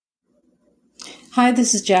Hi,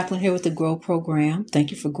 this is Jacqueline here with the Grow Program.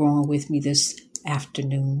 Thank you for growing with me this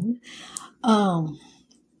afternoon. Um,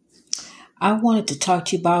 I wanted to talk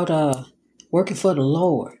to you about working for the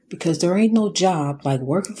Lord because there ain't no job like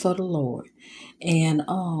working for the Lord. And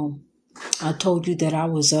I told you that I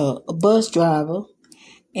was a bus driver,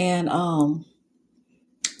 and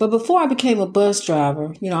but before I became a bus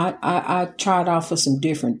driver, I tried out for some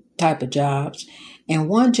different type of jobs, and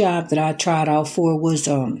one job that I tried out for was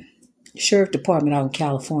sheriff department out in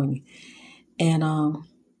California, and I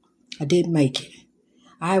didn't make it.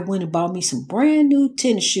 I went and bought me some brand new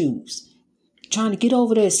tennis shoes, trying to get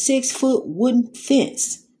over that 6-foot wooden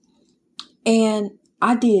fence. And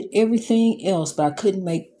I did everything else, but I couldn't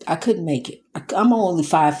make it. I'm only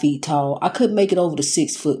 5 feet tall. I couldn't make it over the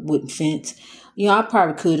 6-foot wooden fence. I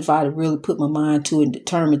probably could if I'd really put my mind to it and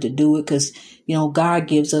determined to do it, because, God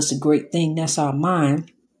gives us a great thing. That's our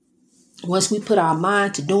mind. Once we put our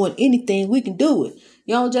mind to doing anything, we can do it.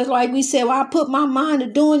 Just like we said, well, I put my mind to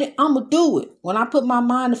doing it, I'm going to do it. When I put my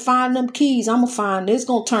mind to finding them keys, I'm going to find it's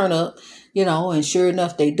going to turn up, and sure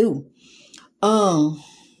enough, they do. But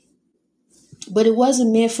it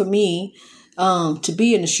wasn't meant for me to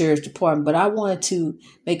be in the sheriff's department, but I wanted to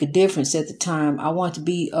make a difference at the time. I wanted to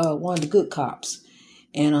be one of the good cops,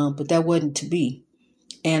 and but that wasn't to be.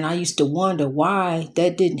 And I used to wonder why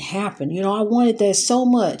that didn't happen. I wanted that so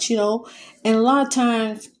much, and a lot of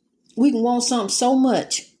times we can want something so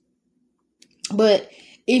much, but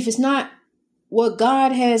if it's not what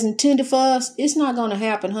God has intended for us, it's not going to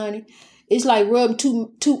happen, honey. It's like rubbing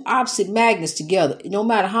two opposite magnets together. No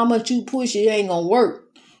matter how much you push, it ain't going to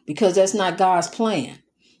work, because that's not God's plan.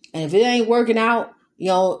 And if it ain't working out,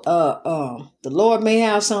 the Lord may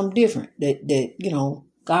have something different that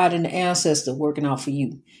God and the ancestor working out for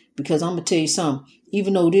you. Because I'm going to tell you something,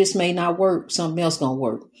 even though this may not work, something else going to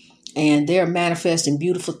work. And they're manifesting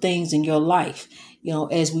beautiful things in your life,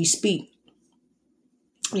 as we speak.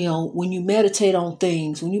 When you meditate on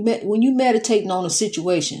things, when you meditating on a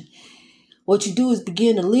situation, what you do is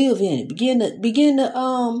begin to live in it, begin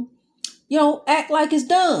to act like it's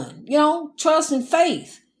done, trust and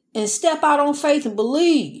faith, and step out on faith and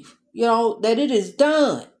believe, that it is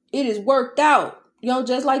done. It is worked out.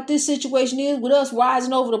 Just like this situation is with us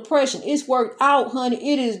rising over depression. It's worked out,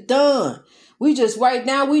 honey. It is done. We just right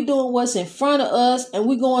now we doing what's in front of us, and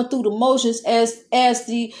we going through the motions as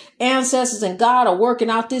the ancestors and God are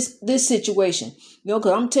working out this situation.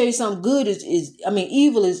 Because I'm telling you something, good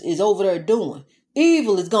evil is over there doing.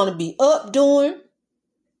 Evil is gonna be up doing,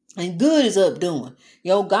 and good is up doing.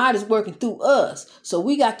 God is working through us. So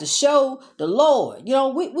we got to show the Lord.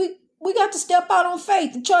 We got to step out on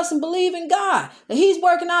faith and trust and believe in God that He's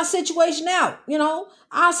working our situation out.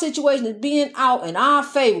 Our situation is being out in our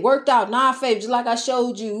favor, worked out in our favor. Just like I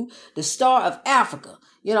showed you the star of Africa.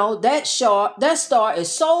 That star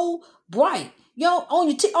is so bright. On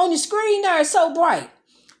your screen there, it's so bright.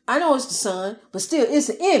 I know it's the sun, but still, it's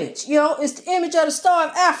an image. It's the image of the star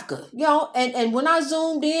of Africa. And when I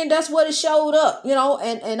zoomed in, that's what it showed up.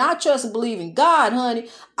 And I trust and believe in God, honey.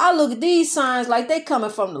 I look at these signs like they coming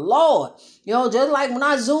from the Lord. Just like when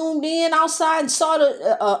I zoomed in outside and saw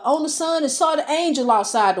on the sun and saw the angel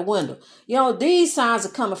outside the window. These signs are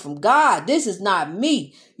coming from God. This is not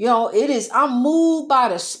me. It is. I'm moved by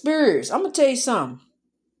the spirits. I'm gonna tell you something.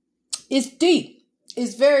 It's deep.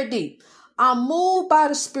 It's very deep. I'm moved by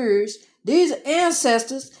the spirits. These are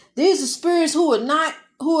ancestors. These are spirits who are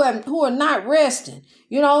not resting.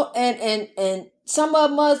 And some of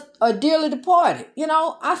them are dearly departed.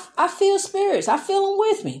 I feel spirits. I feel them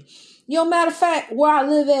with me. Matter of fact, where I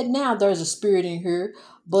live at now, there's a spirit in here.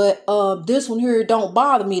 But this one here don't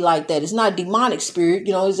bother me like that. It's not a demonic spirit.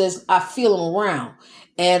 It's just I feel him around.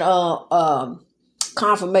 And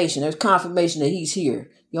confirmation. There's confirmation that he's here.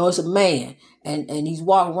 It's a man. And he's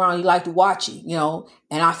walking around. He like to watch you,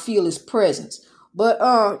 and I feel his presence. But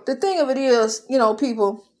the thing of it is,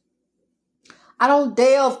 people, I don't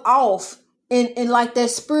delve off in like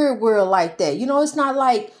that spirit world like that. It's not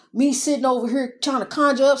like me sitting over here trying to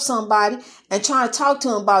conjure up somebody and trying to talk to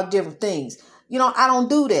them about different things. I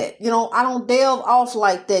don't do that. I don't delve off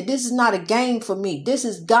like that. This is not a game for me. This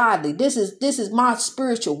is godly. This is my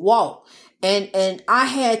spiritual walk. And I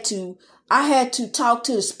had to talk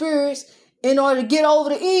to the spirits in order to get over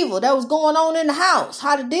the evil that was going on in the house,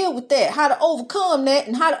 how to deal with that, how to overcome that,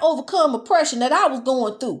 and how to overcome oppression that I was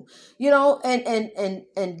going through,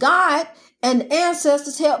 and God and the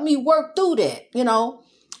ancestors helped me work through that,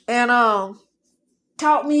 and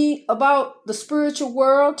taught me about the spiritual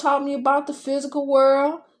world, taught me about the physical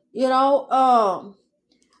world,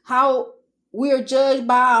 how we are judged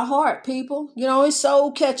by our heart, people. It's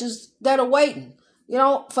soul catchers that are waiting.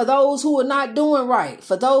 for those who are not doing right,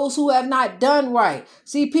 for those who have not done right.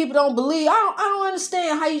 See, people don't believe. I don't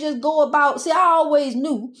understand how you just go about. See, I always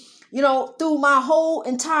knew, through my whole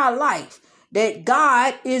entire life, that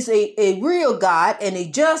God is a real God and a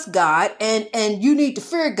just God, and you need to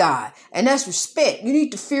fear God, and that's respect. You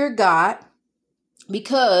need to fear God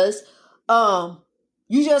because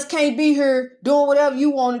you just can't be here doing whatever you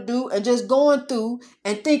want to do and just going through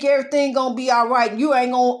and think everything gonna be all right. You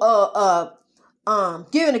ain't gonna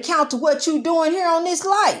give an account to what you doing here on this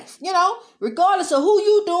life. Regardless of who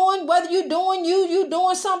you doing, whether you doing you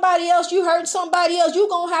doing somebody else, you hurting somebody else, you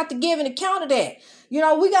gonna have to give an account of that.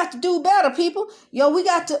 We got to do better, people. We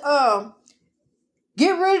got to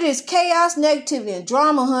get rid of this chaos, negativity, and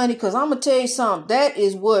drama, honey, because I'm gonna tell you something.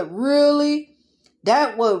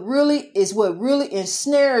 That what really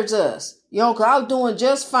ensnares us. Because I was doing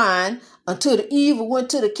just fine until the evil went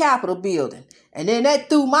to the Capitol building. And then that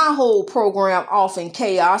threw my whole program off in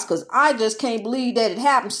chaos because I just can't believe that it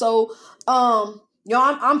happened. So, I'm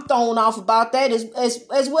thrown off about that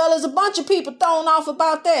as well as a bunch of people thrown off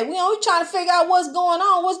about that. We're trying to figure out what's going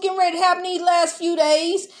on, what's getting ready to happen these last few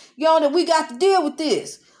days, that we got to deal with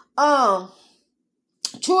this.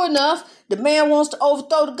 True enough, the man wants to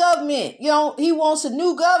overthrow the government. He wants a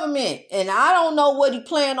new government. And I don't know what he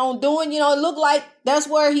planned on doing. It looked like that's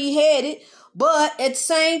where he headed. But at the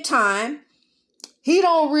same time, he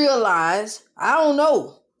don't realize, I don't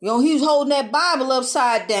know. He's holding that Bible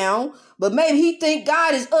upside down, but maybe he think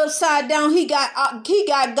God is upside down. He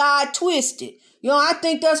got God twisted. I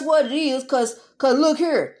think that's what it is. Cause look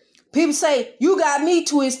here. People say, you got me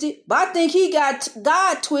twisted, but I think he got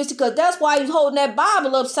God twisted because that's why he's holding that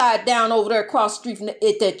Bible upside down over there across the street from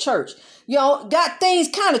at that church. Got things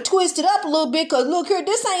kind of twisted up a little bit because look here,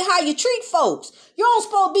 this ain't how you treat folks. You don't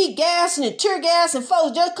supposed to be gassing and tear gassing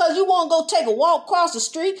folks just because you want to go take a walk across the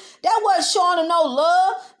street. That wasn't showing them no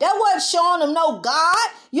love. That wasn't showing them no God.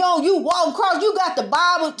 You walk across, you got the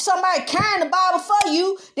Bible, somebody carrying the Bible for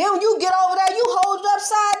you. Then when you get over there, you hold it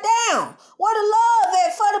upside down. Where the love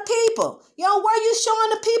at for the people? Where you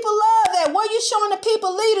showing the people love at? Where you showing the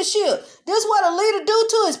people leadership? This is what a leader do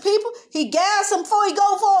to his people. He gas them before he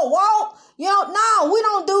go for a walk. No, we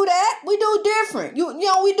don't do that. We do different.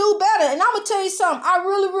 We do better. And I'm going to tell you something. I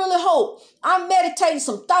really, really hope I'm meditating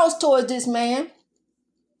some thoughts towards this man.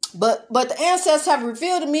 But the ancestors have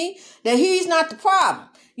revealed to me that he's not the problem.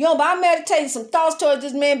 But I'm meditating some thoughts towards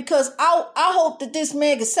this man because I hope that this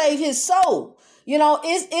man can save his soul.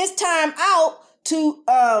 It's time out to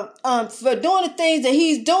for doing the things that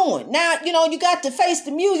he's doing. Now, you got to face the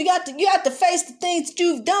music. You got to face the things that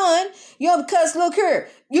you've done. Because look here,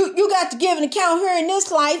 you got to give an account here in this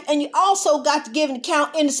life, and you also got to give an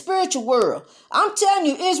account in the spiritual world. I'm telling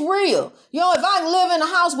you, it's real. If I can live in a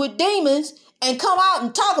house with demons and come out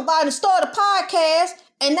and talk about it and start a podcast,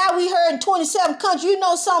 and now we heard in 27 countries,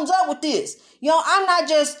 something's up with this. I'm not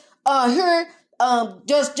just here.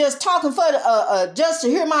 Just talking for just to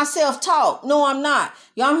hear myself talk. No, I'm not.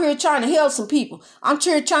 I'm here trying to help some people. I'm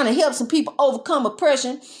here trying to help some people overcome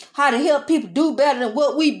oppression. How to help people do better than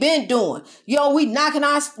what we've been doing. We knocking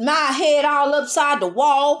my head all upside the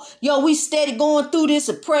wall. We steady going through this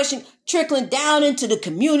oppression, trickling down into the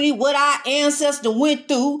community, what our ancestors went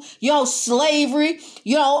through, slavery,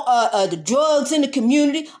 the drugs in the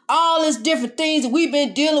community, all these different things that we've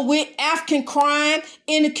been dealing with, African crime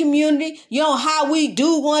in the community, how we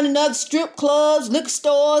do one another, strip clubs, liquor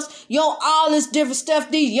stores, all this different stuff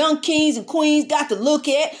these young kings and queens got to look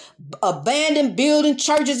at, abandoned buildings,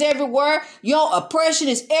 churches everywhere, oppression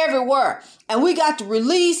is everywhere. And we got to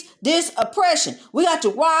release this oppression. We got to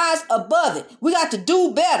rise above it. We got to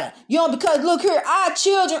do better. Because look here, our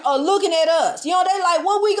children are looking at us. They like,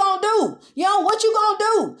 what we gonna do? What you gonna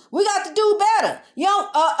do? We got to do better. They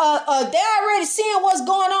already seeing what's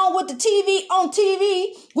going on with the TV,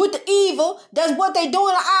 with the evil. That's what they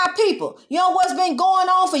doing to our people. What's been going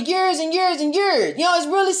on for years and years and years. It's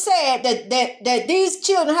really sad that these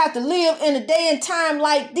children have to live in a day and time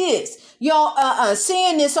like this.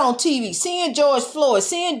 Seeing this on TV, seeing George Floyd,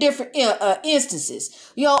 seeing different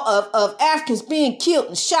instances, of Africans being killed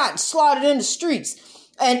and shot and slaughtered in the streets.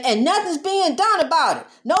 And nothing's being done about it.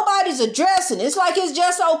 Nobody's addressing it. It's like it's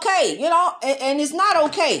just okay, and it's not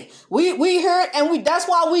okay. We heard, and that's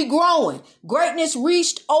why we growing. Greatness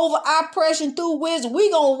reached over oppression through wisdom.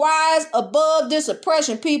 We gonna rise above this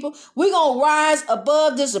oppression, people. We gonna rise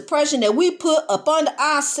above this oppression that we put up under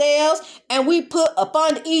ourselves and we put up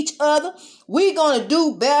under each other. We gonna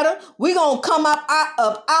do better. We gonna come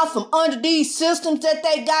out from under these systems that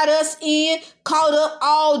they got us in, caught up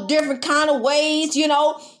all different kind of ways,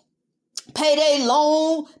 payday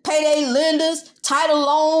loan, payday lenders, title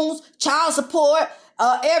loans, child support.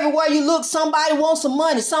 Everywhere you look, somebody wants some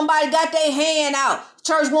money. Somebody got their hand out.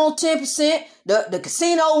 Church want 10%. The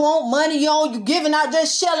casino want money. You giving out,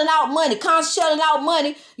 just shelling out money, constant shelling out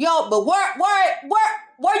money. But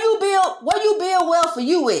where you build wealth for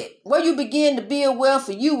you at? Where you begin to build wealth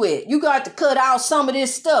for you at? You got to cut out some of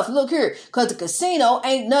this stuff. Look here, because the casino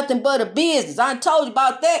ain't nothing but a business. I told you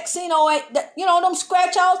about that. Casino ain't, them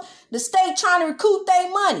scratch offs. The state trying to recoup their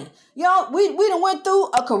money. We done went through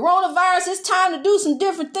a coronavirus. It's time to do some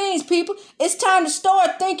different things, people. It's time to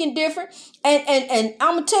start thinking different. And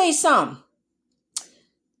I'm going to tell you something.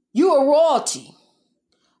 You are royalty.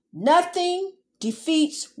 Nothing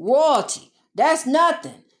defeats royalty. That's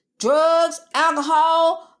nothing. Drugs,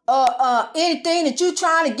 alcohol, anything that you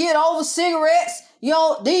trying to get over, cigarettes.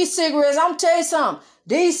 These cigarettes, I'm going to tell you something.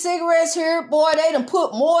 These cigarettes here, boy, they done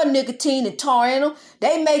put more nicotine and tar in them.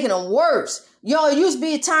 They making them worse. It used to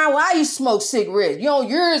be a time when I used to smoke cigarettes.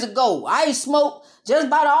 Years ago, I used to smoke just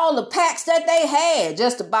about all the packs that they had,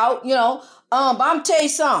 just about, but I'm going to tell you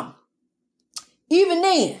something. Even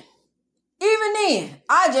then,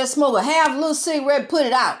 I just smoke a half a little cigarette and put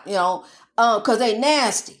it out, because they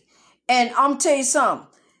nasty. And I'm going to tell you something.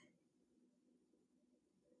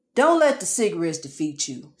 Don't let the cigarettes defeat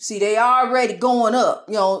you. See, they already going up.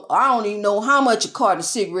 I don't even know how much a carton of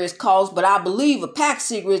cigarettes costs, but I believe a pack of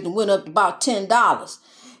cigarettes went up to about $10.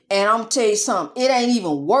 And I'm going to tell you something. It ain't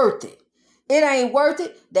even worth it. It ain't worth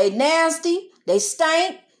it. They nasty. They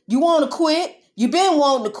stink. You want to quit. You been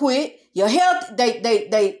wanting to quit. Your health,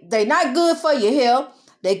 they not good for your health.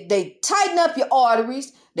 They tighten up your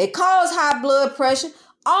arteries. They cause high blood pressure.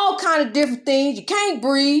 All kind of different things. You can't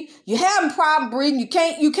breathe. You having problem breathing. You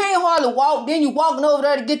can't hardly walk. Then you walking over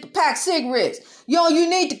there to get the pack of cigarettes. You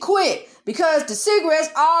need to quit because the cigarettes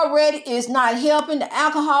already is not helping. The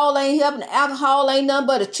alcohol ain't helping. The alcohol ain't nothing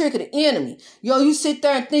but a trick of the enemy. You sit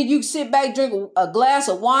there and think you can sit back, drink a glass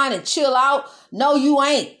of wine and chill out. No, you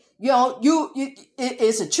ain't.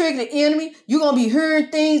 It's a trick of the enemy. You're going to be hearing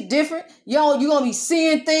things different. You're going to be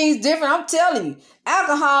seeing things different. I'm telling you,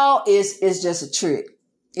 alcohol is just a trick.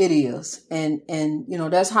 It is. And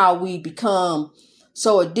that's how we become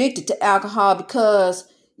so addicted to alcohol because,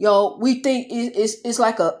 we think it's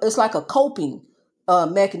like a coping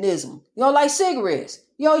mechanism. Like cigarettes.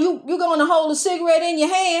 You're going to hold a cigarette in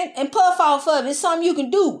your hand and puff off of it. It's something you can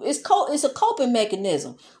do. It's a coping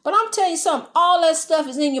mechanism. But I'm telling you something, all that stuff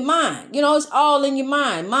is in your mind. It's all in your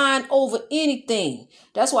mind. Mind over anything.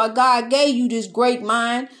 That's why God gave you this great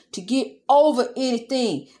mind to get over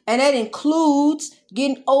anything. And that includes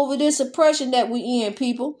getting over this oppression that we in,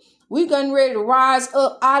 people. We're getting ready to rise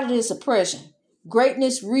up out of this oppression.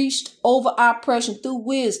 Greatness reached over our oppression through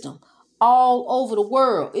wisdom all over the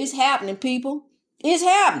world. It's happening, people. It's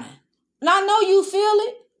happening. And I know you feel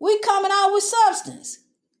it. We coming out with substance.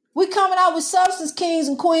 We coming out with substance, kings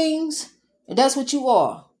and queens. And that's what you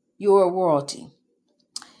are. You're a royalty.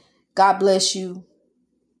 God bless you.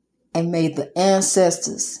 And may the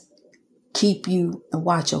ancestors keep you and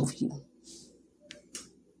watch over you.